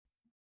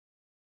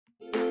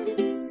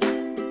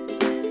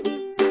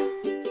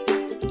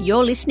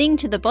You're listening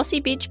to the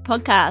Bossy Bitch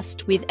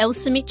podcast with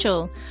Elsa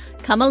Mitchell.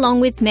 Come along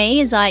with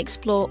me as I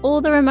explore all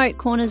the remote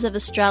corners of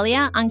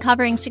Australia,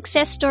 uncovering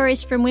success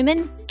stories from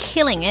women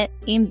killing it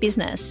in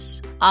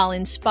business. I'll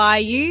inspire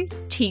you,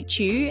 teach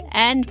you,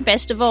 and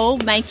best of all,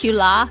 make you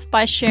laugh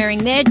by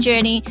sharing their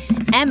journey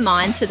and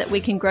mine so that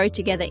we can grow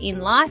together in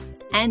life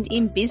and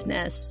in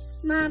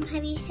business. Mum,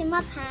 have you seen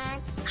my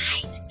pants?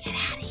 Mate, get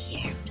out of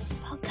here. Do the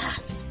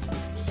podcast.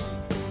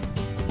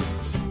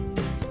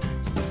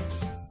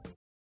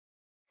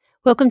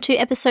 Welcome to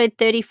episode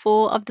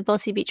 34 of the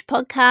Bossy Bitch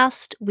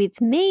podcast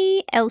with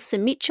me, Elsa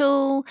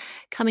Mitchell,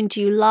 coming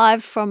to you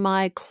live from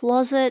my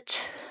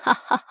closet.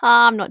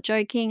 I'm not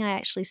joking. I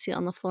actually sit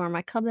on the floor in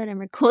my cupboard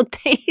and record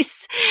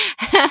these.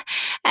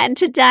 And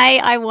today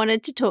I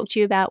wanted to talk to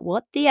you about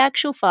what the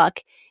actual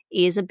fuck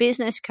is a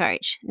business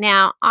coach.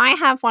 Now, I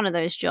have one of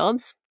those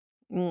jobs.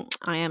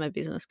 I am a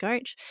business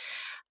coach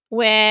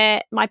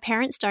where my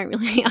parents don't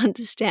really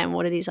understand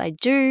what it is I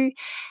do,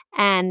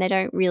 and they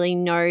don't really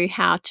know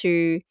how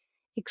to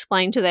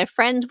explain to their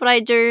friends what I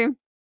do.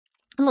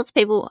 And lots of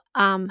people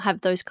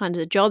have those kinds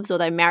of jobs, or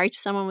they're married to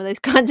someone with those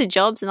kinds of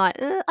jobs, and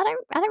like, I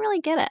don't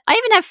really get it. I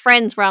even have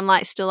friends where I'm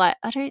like,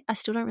 I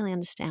still don't really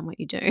understand what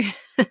you do.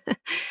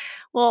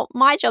 Well,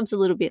 my job's a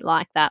little bit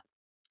like that.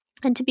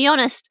 And to be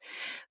honest,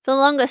 for the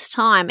longest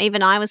time,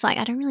 even I was like,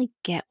 I don't really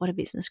get what a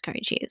business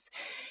coach is.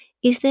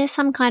 Is there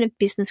some kind of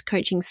business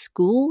coaching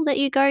school that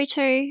you go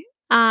to?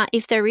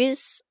 If there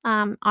is,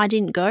 I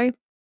didn't go.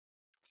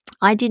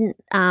 I didn't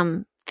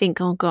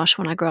think, oh gosh,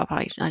 when I grow up,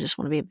 I just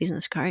want to be a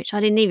business coach. I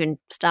didn't even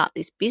start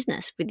this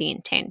business with the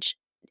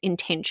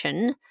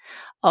intention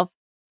of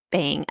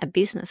being a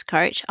business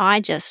coach. I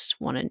just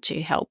wanted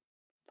to help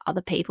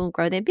other people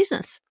grow their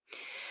business.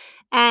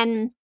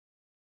 And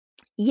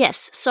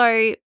yes,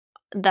 so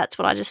that's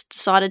what I just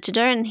decided to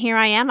do. And here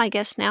I am. I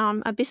guess now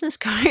I'm a business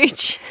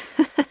coach.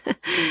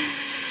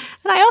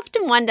 And I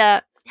often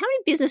wonder how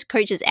many business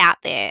coaches out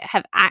there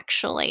have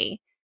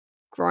actually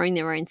grown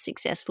their own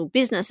successful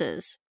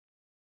businesses.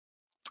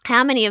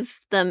 How many of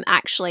them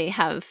actually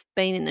have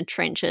been in the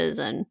trenches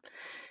and,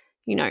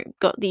 you know,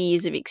 got the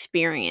years of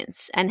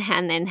experience, and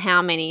then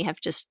how many have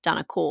just done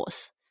a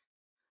course?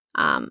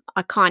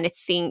 I kind of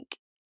think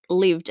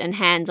lived and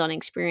hands-on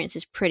experience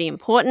is pretty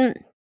important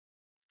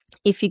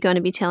if you're going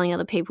to be telling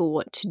other people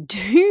what to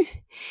do.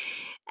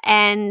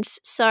 And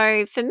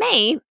so for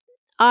me,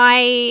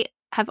 I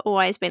have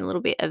always been a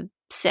little bit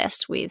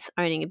obsessed with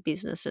owning a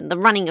business and the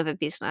running of a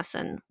business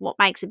and what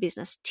makes a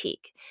business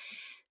tick.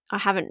 I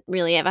haven't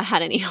really ever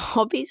had any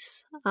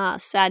hobbies,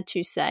 sad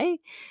to say.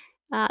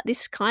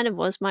 This kind of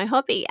was my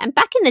hobby. And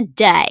back in the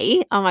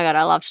day, oh my God,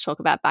 I love to talk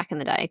about back in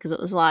the day because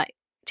it was like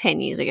 10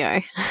 years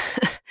ago.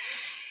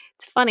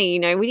 It's funny, you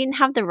know, we didn't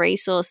have the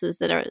resources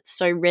that are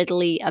so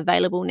readily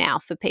available now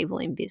for people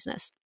in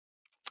business.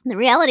 And the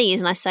reality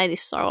is, and I say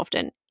this so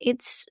often,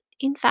 it's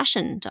in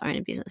fashion to own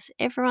a business.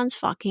 Everyone's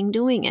fucking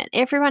doing it.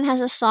 Everyone has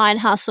a side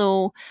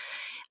hustle.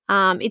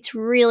 It's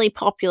really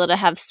popular to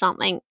have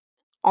something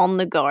on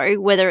the go,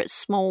 whether it's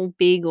small,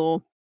 big,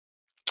 or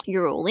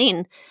you're all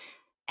in.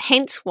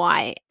 Hence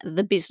why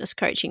the business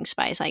coaching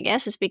space, I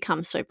guess, has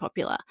become so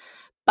popular.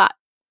 But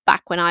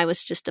back when I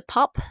was just a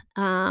pup,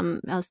 I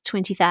was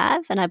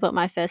 25 and I bought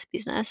my first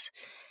business,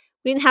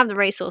 we didn't have the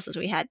resources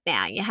we had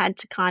now. You had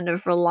to kind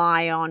of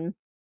rely on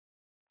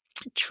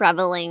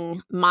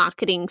traveling,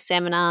 marketing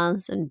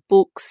seminars and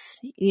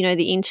books. You know,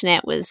 the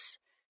internet was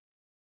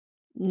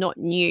not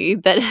new,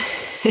 but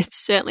it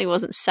certainly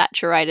wasn't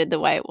saturated the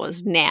way it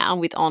was now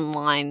with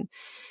online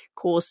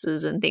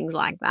courses and things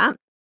like that.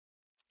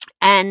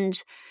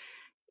 And,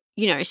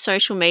 you know,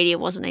 social media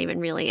wasn't even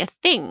really a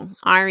thing.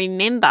 I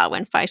remember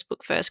when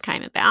Facebook first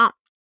came about,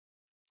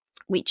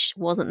 which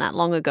wasn't that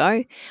long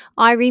ago.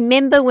 I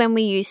remember when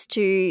we used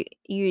to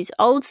use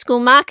old school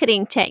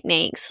marketing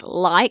techniques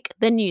like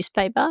the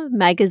newspaper,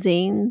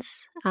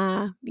 magazines,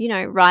 you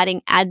know,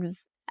 writing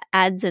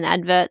ads and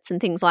adverts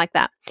and things like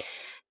that.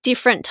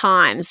 Different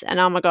times, and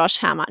oh my gosh,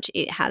 how much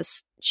it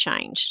has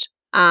changed.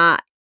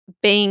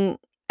 Being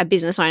a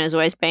business owner has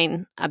always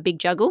been a big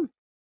juggle.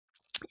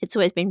 It's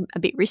always been a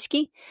bit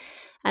risky,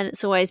 and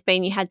it's always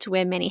been you had to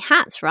wear many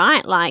hats,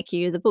 right? Like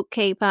you were the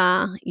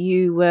bookkeeper,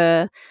 you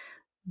were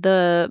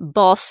the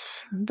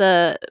boss,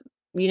 the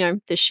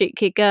shit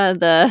kicker,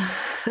 the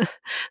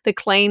the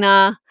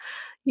cleaner,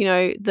 you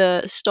know,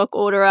 the stock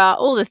orderer,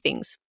 all the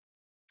things.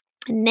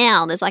 And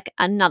now there's like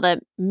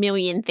another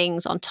million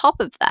things on top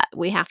of that.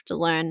 We have to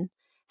learn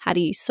how to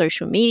use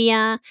social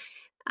media.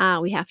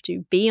 We have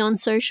to be on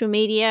social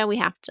media. We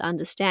have to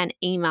understand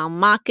email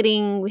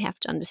marketing. We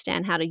have to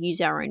understand how to use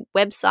our own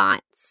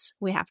websites.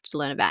 We have to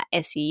learn about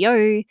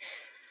SEO.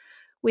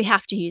 We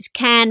have to use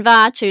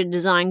Canva to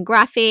design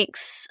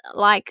graphics.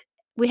 Like,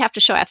 we have to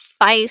show our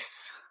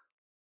face.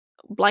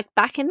 Like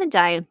back in the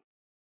day,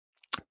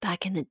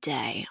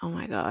 oh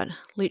my God,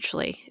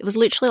 it was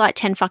literally like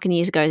 10 fucking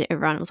years ago,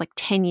 everyone. It was like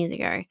 10 years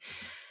ago.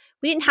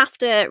 We didn't have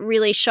to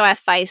really show our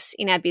face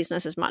in our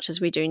business as much as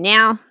we do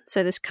now.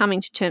 So there's coming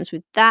to terms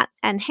with that.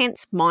 And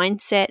hence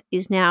mindset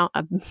is now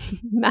a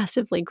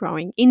massively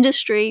growing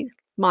industry.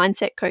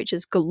 mindset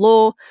coaches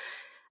galore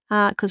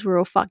because we're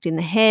all fucked in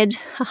the head.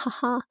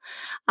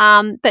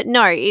 But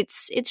no,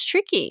 it's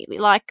tricky.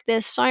 Like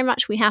there's so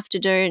much we have to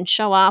do and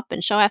show up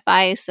and show our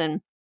face,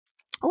 and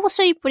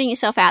also you're putting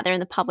yourself out there in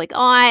the public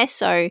eye.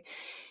 So,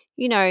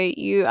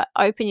 you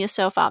open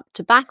yourself up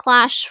to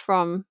backlash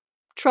from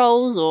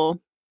trolls or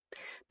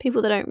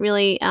people that don't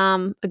really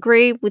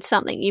agree with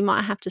something you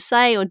might have to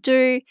say or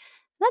do.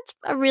 That's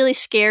a really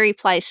scary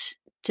place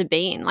to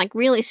be in, like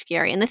really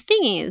scary. And the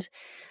thing is,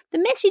 the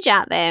message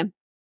out there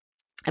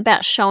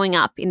about showing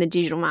up in the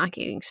digital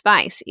marketing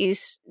space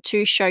is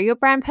to show your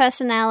brand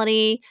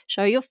personality,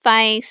 show your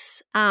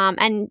face,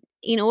 and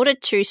in order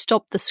to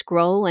stop the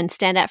scroll and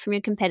stand out from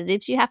your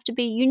competitors, you have to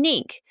be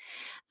unique.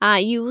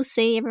 You will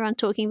see everyone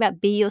talking about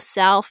be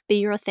yourself, be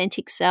your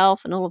authentic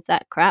self, and all of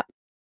that crap,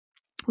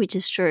 which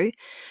is true.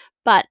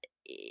 But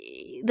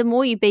the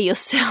more you be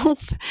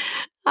yourself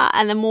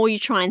and the more you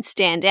try and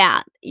stand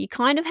out, you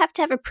kind of have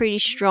to have a pretty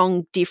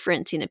strong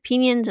difference in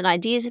opinions and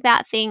ideas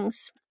about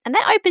things. And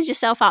that opens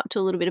yourself up to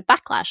a little bit of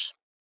backlash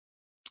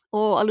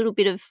or a little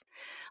bit of,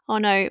 oh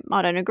no,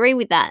 I don't agree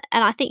with that.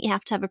 And I think you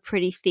have to have a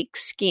pretty thick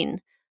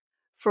skin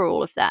for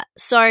all of that.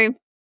 So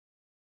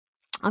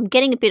I'm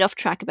getting a bit off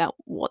track about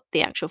what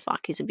the actual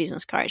fuck is a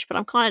business coach, but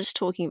I'm kind of just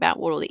talking about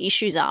what all the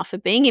issues are for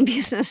being in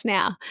business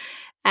now,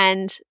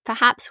 and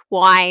perhaps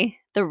why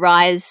the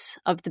rise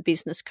of the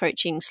business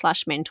coaching /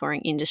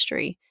 mentoring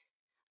industry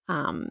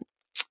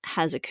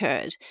has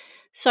occurred.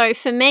 So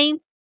for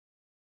me,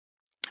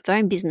 I've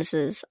owned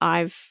businesses.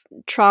 I've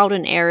trialed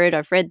and errored.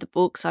 I've read the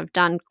books. I've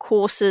done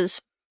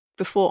courses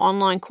before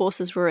online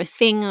courses were a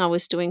thing. I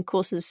was doing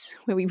courses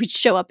where we would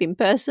show up in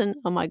person.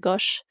 Oh my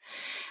gosh.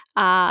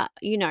 I've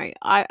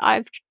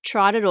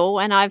tried it all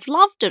and I've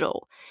loved it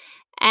all.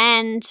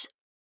 And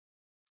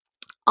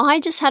I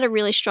just had a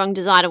really strong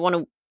desire to want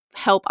to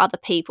help other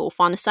people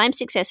find the same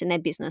success in their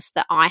business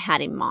that I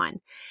had in mine.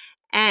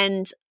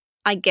 And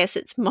I guess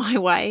it's my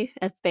way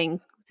of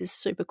being, this is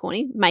super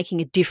corny,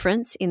 making a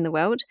difference in the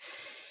world.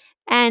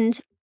 And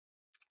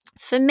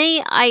for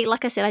me,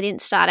 like I said, I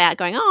didn't start out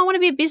going, I want to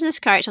be a business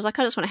coach. I was like,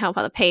 I just want to help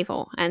other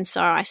people. And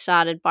so I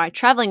started by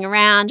traveling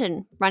around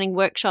and running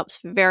workshops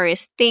for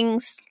various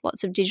things,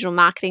 lots of digital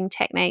marketing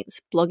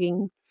techniques,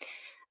 blogging,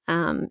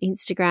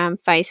 Instagram,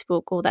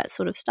 Facebook, all that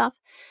sort of stuff.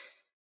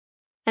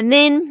 And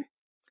then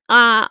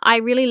I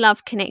really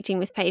love connecting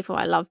with people.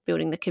 I love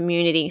building the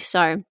community.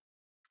 So I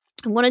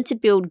wanted to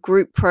build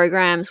group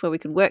programs where we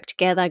could work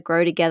together,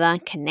 grow together,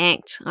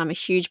 connect. I'm a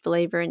huge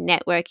believer in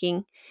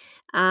networking.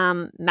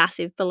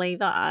 Massive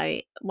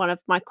believer. One of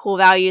my core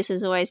values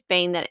has always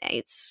been that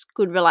it's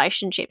good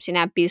relationships in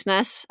our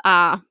business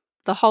are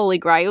the holy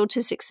grail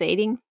to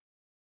succeeding.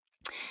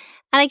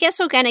 And I guess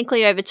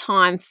organically over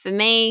time, for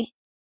me,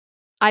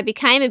 I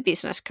became a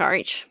business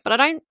coach, but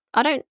I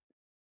don't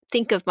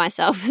think of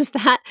myself as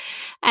that.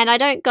 And I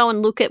don't go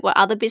and look at what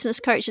other business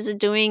coaches are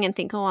doing and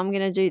think, I'm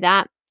going to do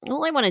that.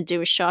 All I want to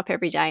do is show up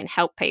every day and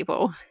help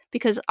people,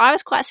 because I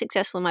was quite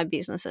successful in my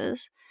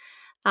businesses.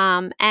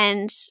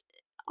 And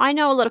I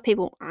know a lot of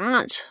people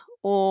aren't,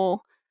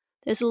 or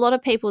there's a lot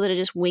of people that are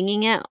just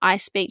winging it. I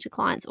speak to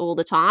clients all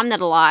the time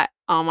that are like,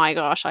 oh my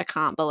gosh, I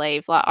can't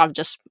believe, like, I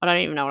don't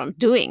even know what I'm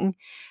doing.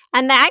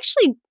 And they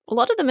actually, a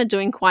lot of them are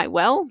doing quite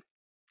well.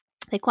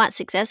 They're quite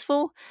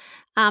successful,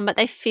 but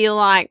they feel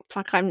like,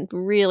 fuck, I'm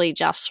really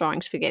just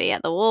throwing spaghetti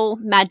at the wall.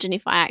 Imagine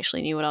if I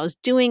actually knew what I was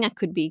doing, I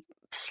could be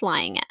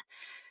slaying it.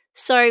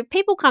 So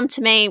people come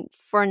to me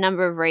for a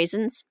number of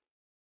reasons.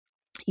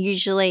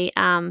 Usually,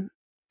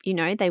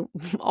 they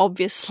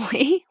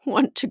obviously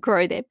want to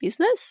grow their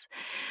business.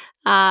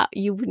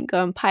 You wouldn't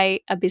go and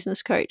pay a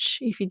business coach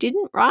if you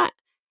didn't, right?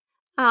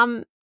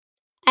 And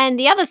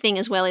the other thing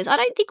as well is I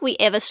don't think we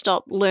ever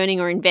stop learning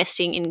or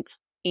investing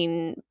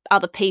in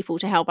other people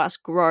to help us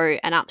grow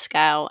and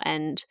upscale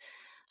and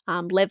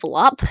level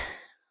up.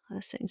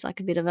 That seems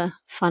like a bit of a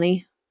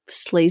funny,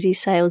 sleazy,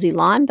 salesy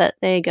line, but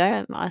there you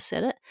go. I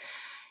said it.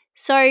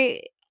 So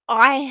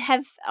I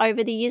have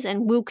over the years,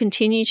 and will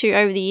continue to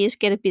over the years,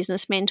 get a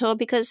business mentor,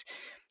 because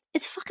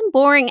it's fucking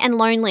boring and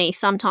lonely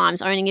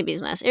sometimes owning a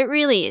business. It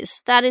really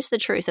is. That is the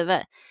truth of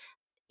it.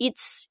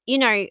 It's, you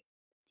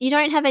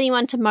don't have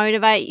anyone to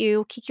motivate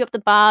you, or kick you up the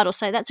butt, or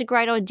say that's a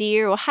great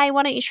idea, or hey,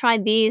 why don't you try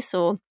this,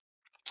 or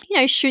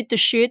shoot the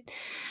shit,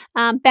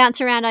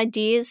 bounce around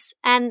ideas,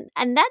 and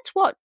that's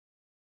what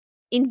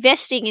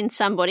investing in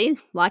somebody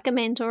like a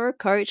mentor or a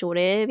coach or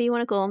whatever you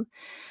want to call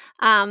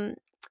them.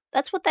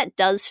 That's what that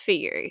does for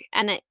you,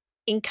 and it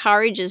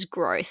encourages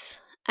growth,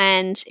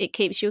 and it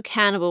keeps you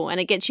accountable, and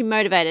it gets you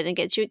motivated and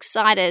gets you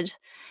excited,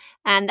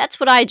 and that's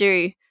what I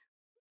do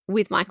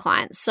with my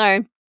clients.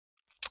 So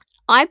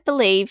I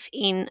believe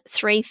in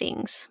 3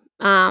 things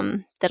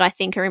that I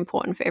think are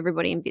important for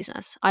everybody in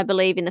business. I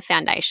believe in the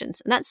foundations,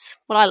 and that's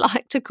what I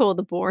like to call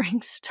the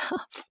boring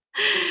stuff.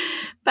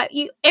 But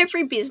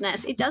every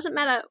business, it doesn't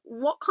matter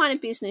what kind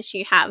of business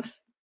you have,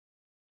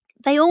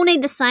 they all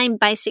need the same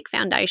basic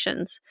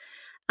foundations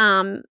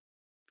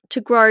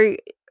to grow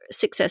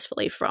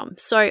successfully from.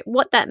 So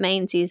what that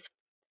means is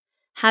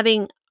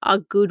having a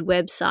good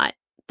website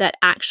that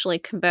actually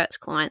converts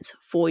clients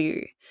for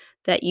you,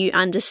 that you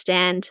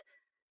understand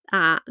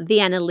the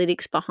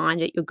analytics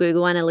behind it, your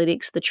Google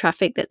Analytics, the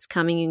traffic that's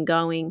coming and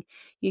going.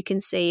 You can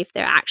see if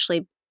they're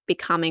actually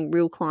becoming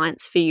real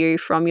clients for you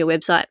from your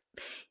website.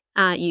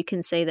 You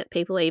can see that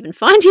people are even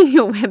finding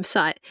your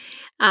website.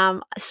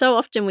 So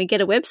often we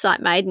get a website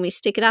made and we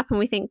stick it up and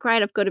we think,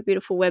 great, I've got a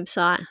beautiful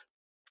website.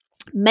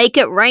 Make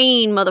it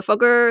rain,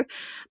 motherfucker.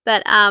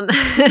 But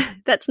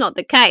that's not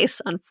the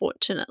case,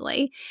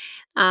 unfortunately.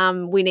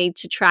 We need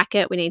to track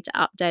it. We need to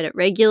update it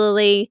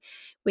regularly.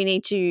 We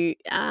need to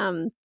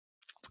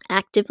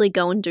actively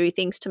go and do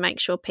things to make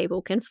sure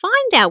people can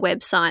find our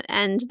website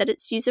and that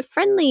it's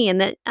user-friendly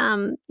and that,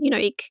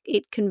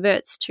 it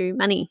converts to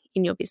money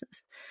in your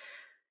business.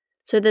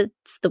 So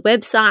that's the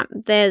website.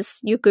 There's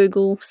your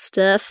Google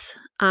stuff.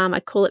 I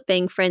call it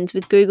being friends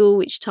with Google,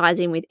 which ties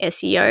in with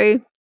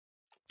SEO,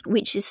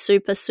 which is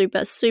super,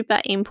 super,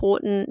 super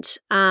important.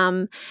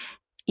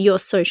 Your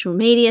social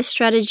media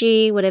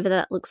strategy, whatever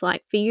that looks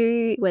like for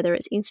you, whether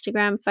it's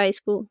Instagram,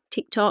 Facebook,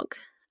 TikTok,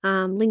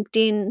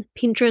 LinkedIn,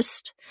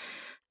 Pinterest,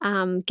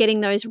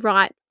 getting those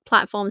right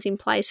platforms in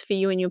place for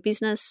you and your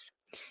business.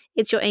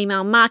 It's your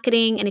email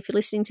marketing. And if you're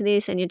listening to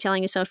this and you're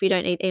telling yourself you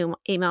don't need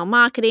email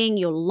marketing,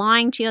 you're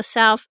lying to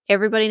yourself.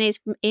 Everybody needs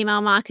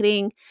email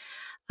marketing.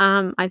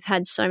 I've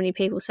had so many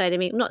people say to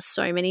me, not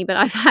so many, but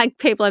I've had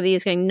people over the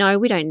years going, no,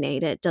 we don't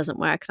need it. It doesn't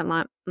work. And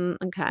I'm like,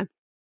 okay.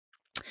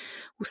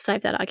 We'll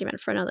save that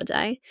argument for another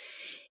day.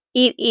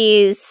 It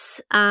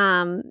is,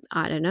 I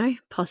don't know,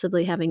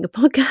 possibly having a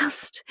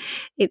podcast.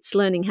 It's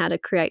learning how to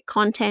create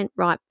content,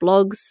 write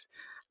blogs.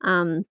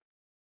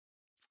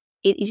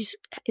 It is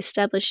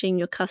establishing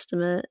your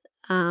customer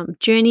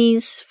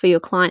journeys for your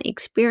client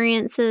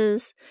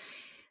experiences.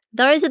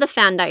 Those are the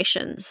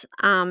foundations,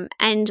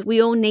 and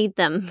we all need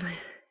them.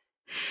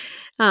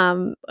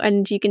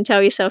 And you can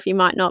tell yourself you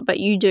might not, but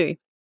you do.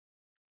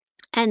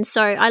 And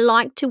so I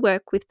like to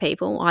work with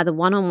people either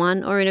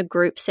one-on-one or in a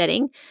group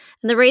setting.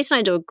 And the reason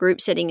I do a group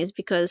setting is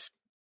because,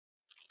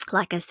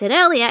 like I said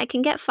earlier, it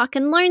can get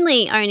fucking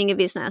lonely owning a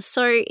business.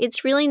 So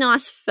it's really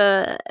nice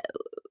for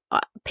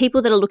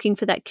people that are looking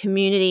for that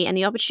community and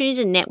the opportunity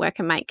to network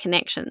and make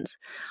connections.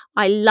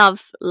 I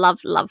love, love,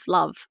 love,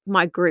 love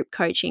my group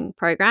coaching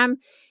program.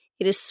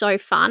 It is so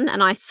fun,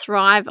 and I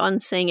thrive on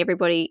seeing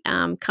everybody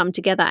come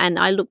together. And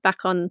I look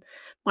back on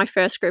my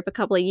first group a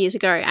couple of years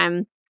ago,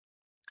 and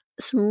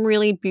some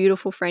really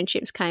beautiful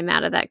friendships came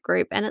out of that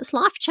group, and it's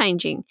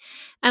life-changing.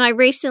 And I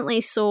recently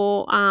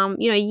saw,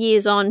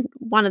 years on,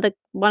 one of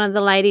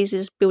the ladies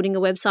is building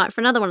a website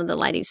for another one of the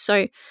ladies.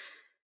 So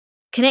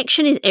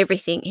connection is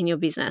everything in your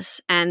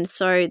business. And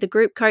so the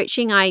group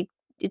coaching,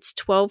 it's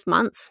 12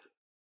 months.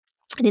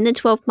 And in the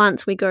 12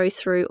 months, we go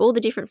through all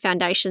the different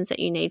foundations that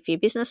you need for your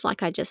business,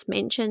 like I just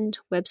mentioned,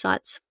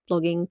 websites,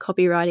 blogging,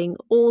 copywriting,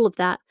 all of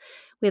that.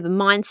 We have a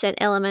mindset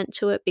element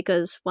to it,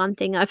 because one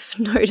thing I've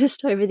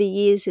noticed over the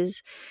years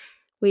is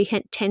we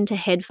tend to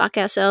head fuck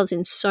ourselves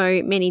in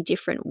so many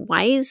different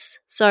ways.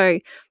 So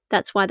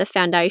that's why the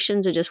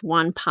foundations are just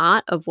one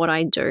part of what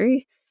I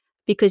do,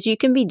 because you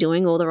can be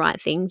doing all the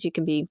right things. You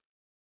can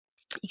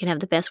have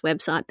the best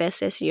website,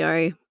 best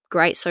SEO,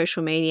 great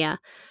social media,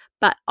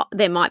 but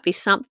there might be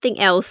something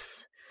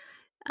else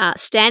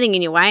standing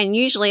in your way, and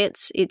usually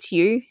it's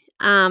you,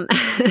 and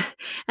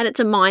it's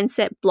a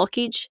mindset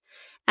blockage.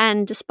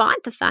 And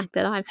despite the fact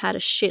that I've had a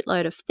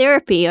shitload of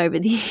therapy over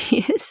the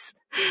years,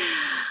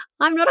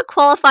 I'm not a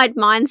qualified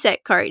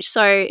mindset coach.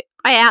 So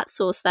I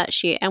outsource that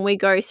shit, and we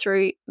go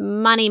through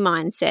money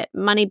mindset,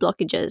 money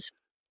blockages,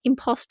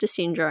 imposter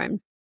syndrome,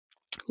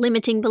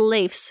 limiting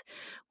beliefs.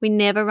 We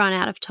never run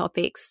out of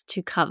topics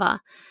to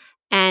cover.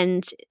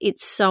 And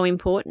it's so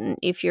important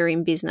if you're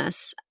in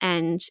business.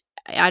 And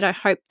I don't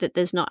hope that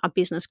there's not a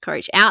business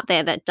coach out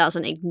there that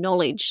doesn't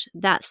acknowledge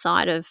that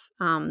side of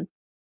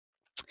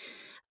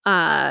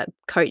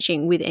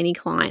coaching with any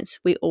clients.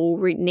 We all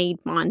need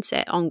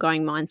mindset,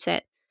 ongoing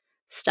mindset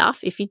stuff.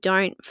 If you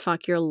don't,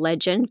 fuck, you're a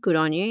legend. Good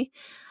on you.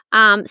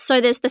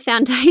 So there's the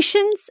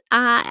foundations.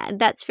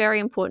 That's very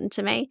important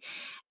to me.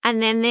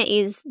 And then there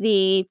is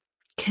the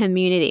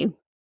community.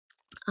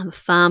 I'm a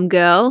farm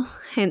girl,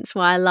 hence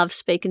why I love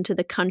speaking to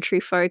the country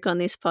folk on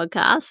this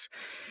podcast.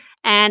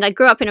 And I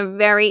grew up in a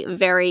very,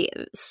 very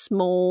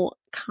small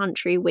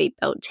country wheat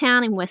belt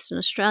town in Western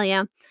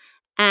Australia.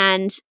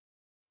 And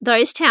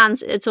those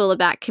towns, it's all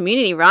about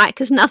community, right?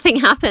 Because nothing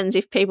happens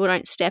if people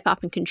don't step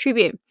up and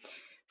contribute.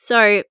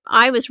 So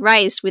I was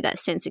raised with that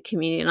sense of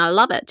community, and I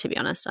love it, to be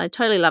honest. I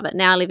totally love it.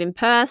 Now I live in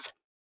Perth.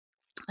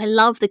 I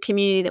love the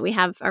community that we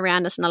have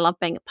around us, and I love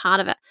being a part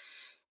of it.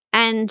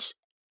 And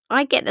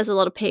I get there's a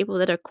lot of people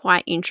that are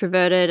quite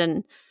introverted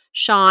and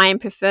shy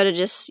and prefer to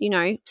just,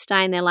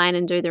 stay in their lane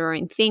and do their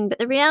own thing. But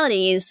the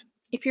reality is,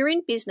 if you're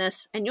in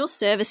business and you're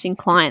servicing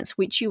clients,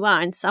 which you are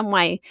in some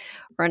way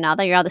or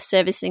another, you're either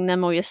servicing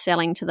them or you're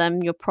selling to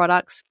them your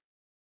products,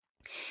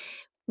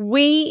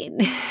 we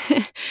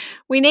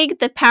need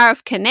the power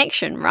of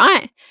connection,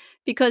 right?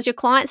 Because your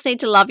clients need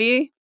to love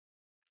you,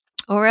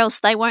 or else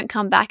they won't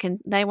come back and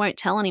they won't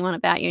tell anyone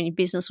about you, and your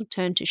business will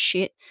turn to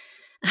shit.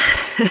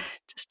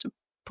 Just to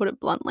put it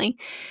bluntly.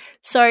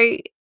 So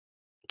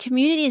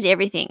community is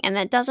everything, and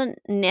that doesn't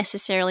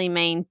necessarily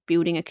mean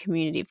building a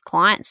community of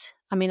clients.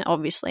 I mean,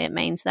 obviously it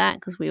means that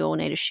because we all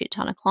need a shit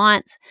ton of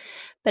clients,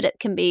 but it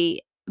can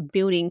be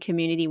building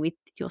community with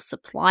your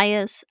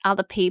suppliers,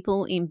 other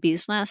people in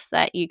business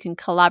that you can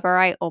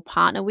collaborate or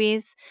partner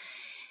with.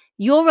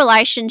 Your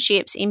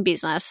relationships in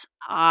business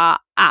are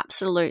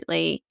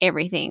absolutely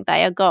everything.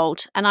 They are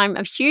gold. And I'm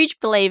a huge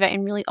believer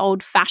in really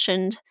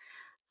old-fashioned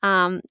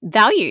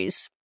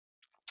values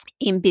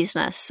in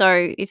business.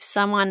 So if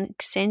someone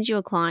sends you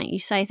a client, you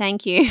say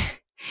thank you.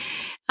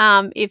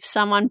 If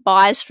someone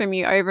buys from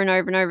you over and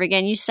over and over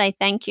again, you say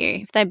thank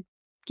you. If they're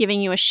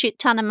giving you a shit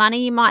ton of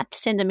money, you might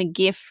send them a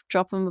gift,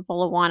 drop them a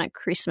bottle of wine at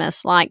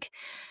Christmas. Like,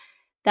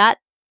 that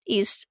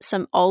is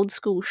some old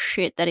school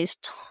shit that is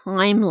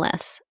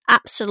timeless,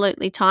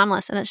 absolutely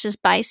timeless, and it's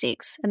just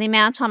basics. And the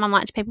amount of time I'm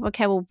like to people,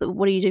 okay, well,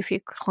 what do you do for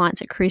your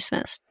clients at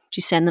Christmas? Do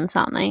you send them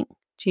something?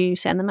 Do you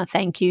send them a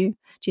thank you?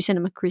 Do you send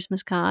them a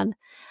Christmas card?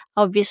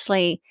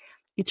 Obviously,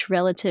 it's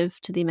relative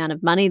to the amount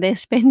of money they're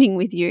spending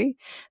with you,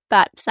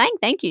 but saying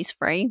thank you is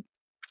free.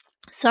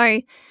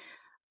 So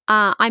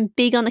I'm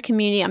big on the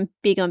community. I'm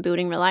big on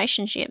building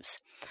relationships.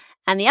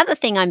 And the other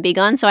thing I'm big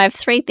on, so I have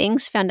 3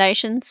 things: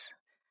 foundations,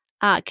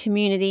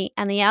 community,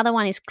 and the other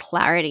one is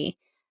clarity.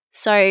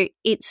 So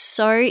it's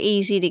so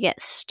easy to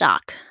get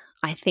stuck,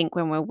 I think,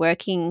 when we're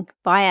working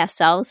by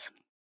ourselves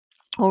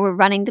or we're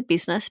running the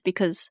business,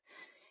 because,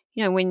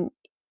 when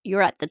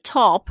you're at the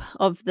top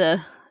of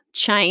the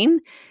chain,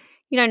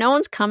 no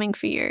one's coming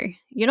for you.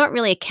 You're not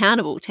really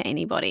accountable to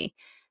anybody.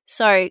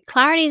 So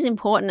clarity is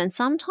important, and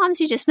sometimes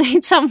you just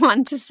need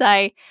someone to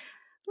say,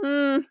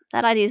 that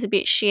idea is a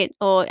bit shit,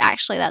 or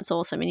actually that's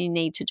awesome and you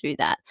need to do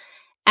that.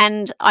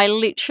 And I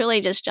literally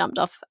just jumped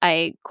off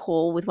a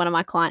call with one of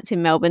my clients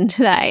in Melbourne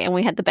today, and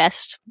we had the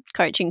best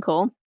coaching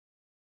call.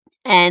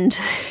 And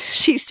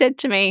she said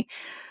to me,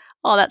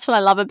 "Oh, that's what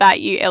I love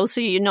about you,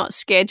 Elsa. You're not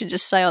scared to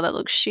just say, oh, that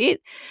looks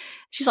shit."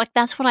 She's like,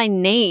 "That's what I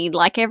need.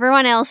 Like,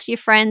 everyone else, your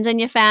friends and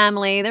your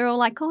family, they're all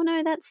like, oh,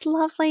 no, that's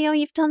lovely. Oh,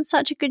 you've done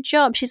such a good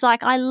job." She's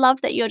like, "I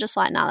love that you're just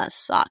like, no, that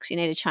sucks. You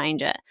need to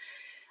change it."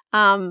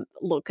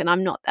 Look, and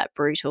I'm not that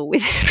brutal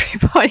with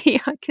everybody,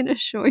 I can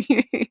assure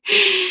you.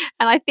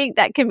 And I think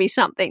that can be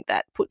something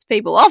that puts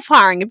people off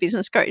hiring a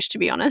business coach, to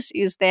be honest,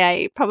 is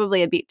they're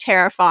probably a bit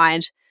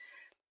terrified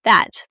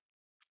that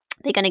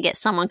they're going to get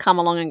someone come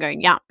along and go,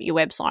 "Yeah, your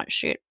website's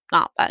shit.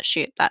 No, that's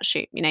shit.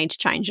 You need to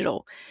change it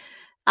all."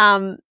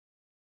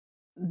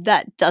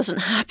 That doesn't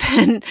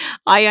happen.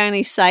 I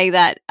only say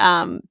that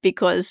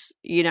because,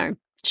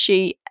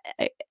 she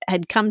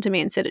had come to me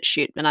and said it's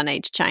shit and I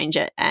need to change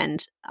it.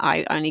 And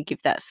I only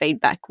give that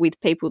feedback with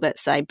people that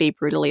say, be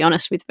brutally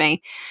honest with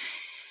me.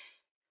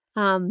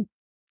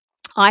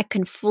 I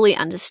can fully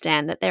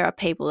understand that there are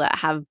people that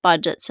have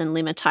budgets and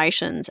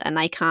limitations and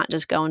they can't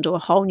just go and do a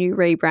whole new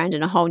rebrand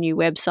and a whole new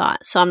website.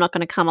 So I'm not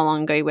going to come along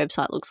and go, your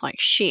website looks like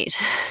shit.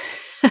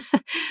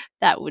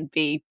 That would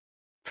be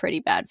pretty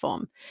bad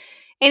form.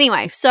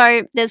 Anyway,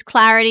 so there's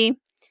clarity,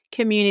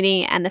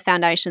 community, and the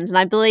foundations. And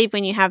I believe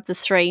when you have the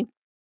 3,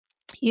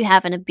 you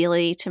have an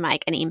ability to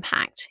make an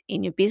impact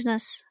in your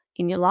business,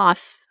 in your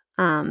life.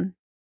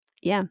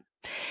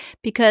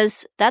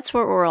 Because that's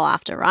what we're all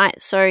after,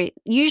 right? So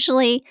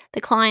usually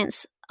the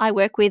clients I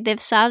work with, they've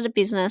started a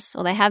business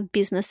or they have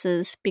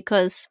businesses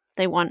because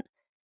they want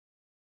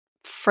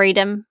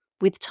freedom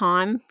with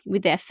time,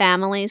 with their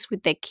families,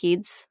 with their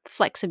kids,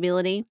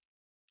 flexibility,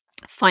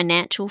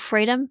 financial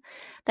freedom.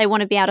 They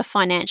want to be able to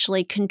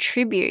financially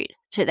contribute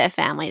to their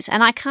families.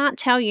 And I can't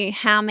tell you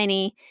how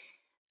many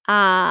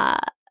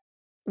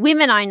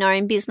women I know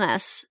in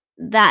business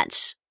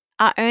that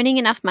are earning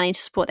enough money to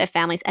support their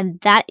families, and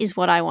that is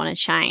what I want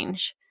to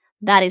change.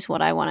 That is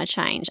what I want to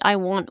change. I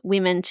want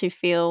women to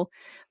feel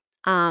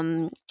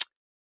a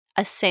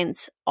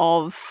sense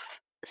of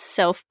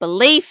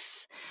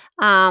self-belief.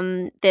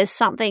 There's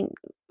something,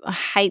 I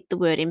hate the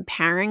word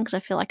empowering because I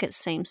feel like it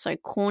seems so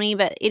corny,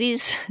 but it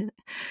is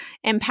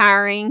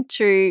empowering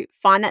to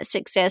find that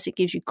success. It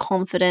gives you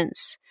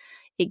confidence.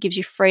 It gives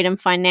you freedom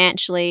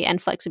financially and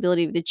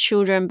flexibility with the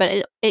children,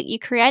 but you're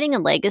creating a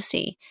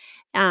legacy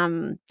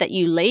that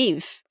you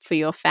leave for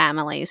your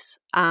families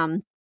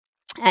and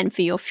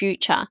for your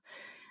future.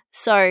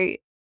 So,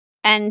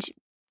 and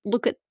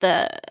look at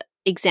the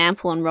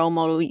example and role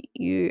model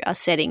you are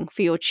setting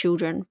for your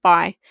children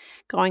by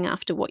going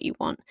after what you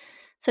want.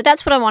 So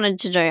that's what I wanted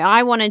to do.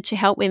 I wanted to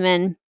help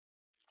women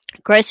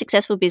grow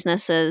successful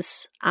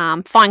businesses,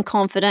 find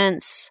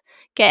confidence,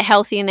 get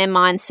healthy in their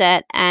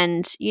mindset,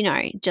 and,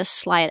 just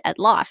slay it at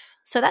life.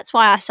 So that's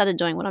why I started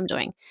doing what I'm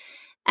doing.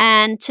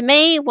 And to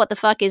me, what the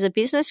fuck is a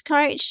business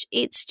coach?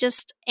 It's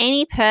just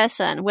any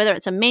person, whether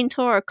it's a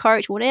mentor or a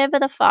coach, whatever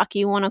the fuck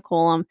you want to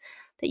call them,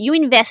 that you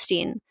invest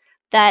in,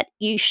 that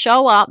you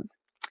show up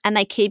and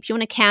they keep you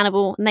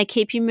accountable and they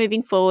keep you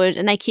moving forward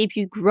and they keep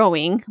you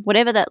growing,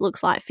 whatever that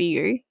looks like for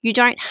you. You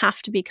don't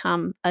have to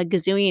become a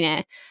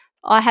gazillionaire.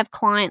 I have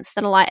clients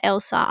that are like,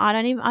 Elsa, I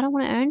don't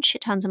want to earn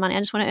shit tons of money. I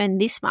just want to earn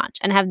this much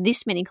and have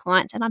this many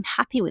clients, and I'm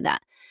happy with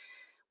that.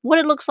 What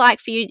it looks like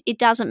for you, it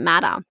doesn't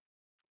matter.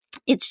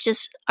 It's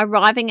just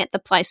arriving at the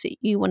place that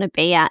you want to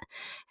be at,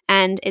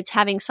 and it's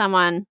having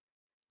someone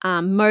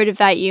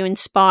motivate you,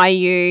 inspire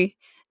you,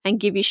 and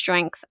give you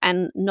strength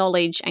and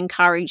knowledge and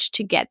courage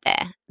to get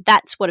there.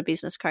 That's what a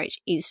business coach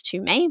is to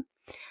me.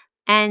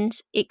 And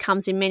it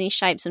comes in many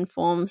shapes and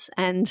forms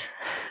and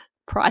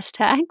price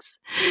tags.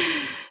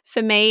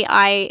 For me,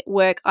 I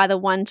work either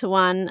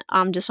one-to-one,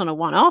 just on a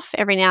one-off.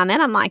 Every now and then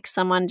I'm like,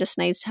 someone just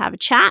needs to have a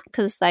chat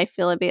because they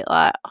feel a bit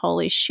like,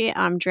 holy shit,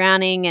 I'm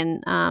drowning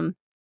and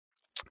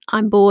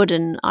I'm bored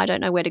and I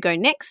don't know where to go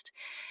next.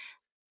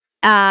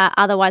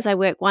 Otherwise, I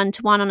work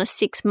one-to-one on a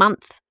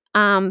 6-month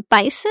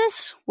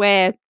basis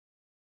where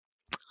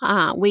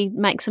we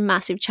make some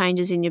massive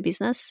changes in your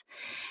business,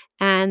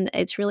 and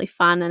it's really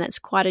fun and it's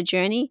quite a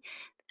journey.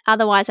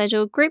 Otherwise, I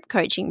do a group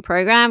coaching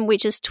program,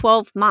 which is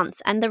 12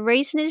 months. And the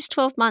reason it is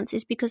 12 months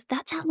is because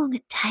that's how long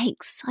it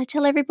takes. I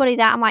tell everybody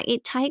that. I'm like,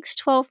 it takes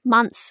 12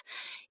 months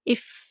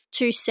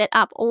to set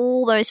up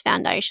all those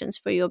foundations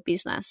for your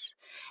business.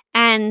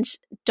 And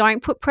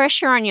don't put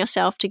pressure on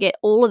yourself to get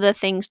all of the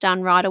things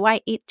done right away.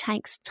 It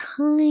takes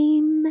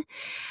time.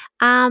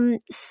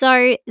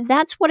 So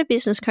that's what a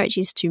business coach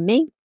is to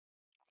me.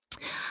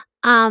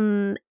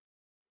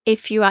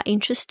 If you are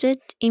interested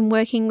in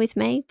working with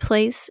me,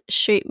 please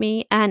shoot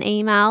me an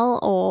email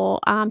or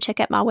check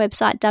out my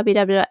website,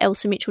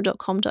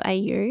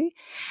 www.elsamitchell.com.au.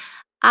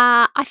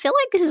 I feel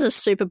like this is a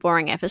super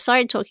boring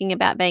episode talking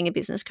about being a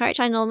business coach.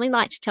 I normally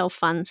like to tell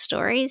fun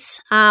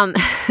stories.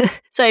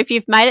 So if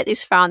you've made it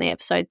this far on the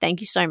episode,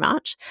 thank you so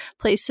much.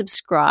 Please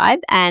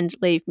subscribe and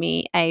leave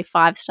me a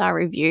 5-star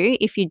review.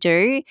 If you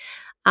do,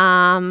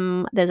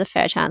 there's a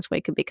fair chance we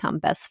could become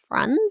best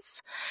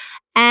friends.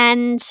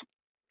 And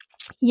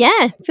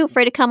yeah, feel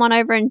free to come on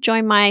over and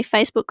join my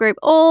Facebook group.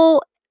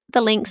 All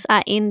the links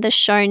are in the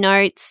show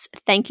notes.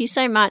 Thank you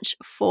so much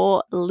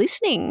for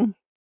listening.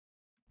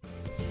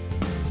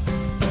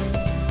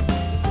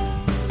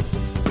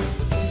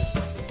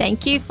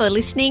 Thank you for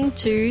listening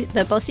to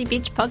the Bossy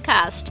Bitch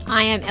podcast.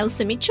 I am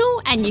Elsa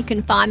Mitchell, and you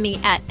can find me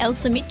at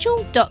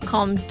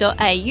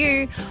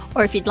elsamitchell.com.au,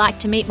 or if you'd like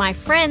to meet my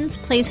friends,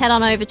 please head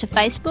on over to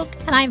Facebook,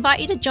 and I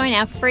invite you to join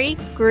our free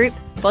group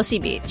Bossy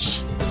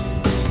Bitch.